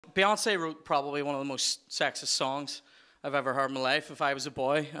Beyonce wrote probably one of the most sexist songs I've ever heard in my life, If I Was a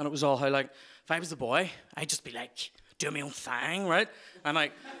Boy, and it was all how, like, if I was a boy, I'd just be like, doing my own thing, right? I'm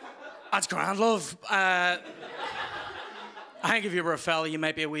like, that's grand, love. I think if you were a fella, you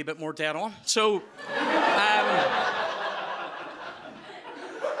might be a wee bit more dead on. So,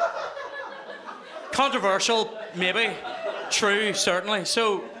 controversial, maybe. True, certainly.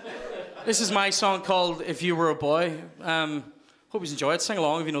 So, this is my song called If You Were a Boy. Hope you enjoy it. Sing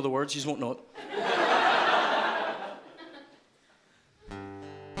along if you know the words, you just won't know it.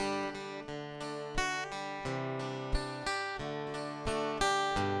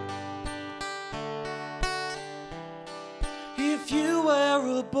 If you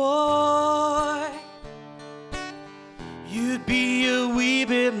were a boy, you'd be a wee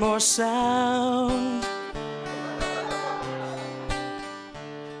bit more sound.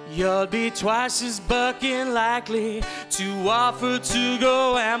 You'd be twice as bucking likely to offer to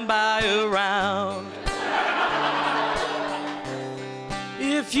go and buy a round.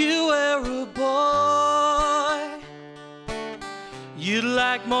 If you were a boy, you'd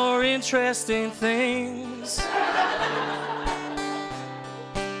like more interesting things.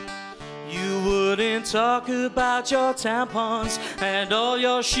 You wouldn't talk about your tampons and all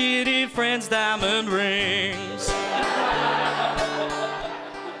your shitty friends' diamond rings.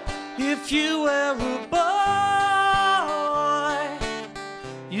 If you were a boy,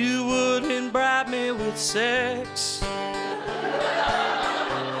 you wouldn't bribe me with sex.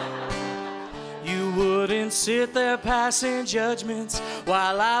 You wouldn't sit there passing judgments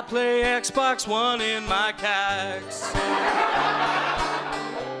while I play Xbox One in my cags.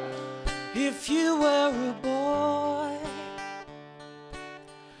 If you were a boy,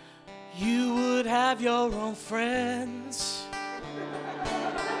 you would have your own friends.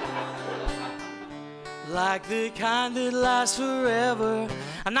 Like the kind that lasts forever.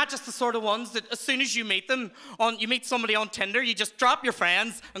 And not just the sort of ones that as soon as you meet them, you meet somebody on Tinder, you just drop your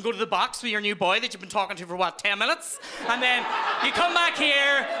friends and go to the box with your new boy that you've been talking to for, what, 10 minutes? And then you come back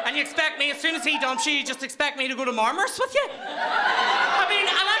here and you expect me, as soon as he dumps you, you just expect me to go to Marmor's with you? I mean,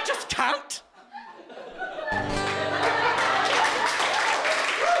 and I just can't.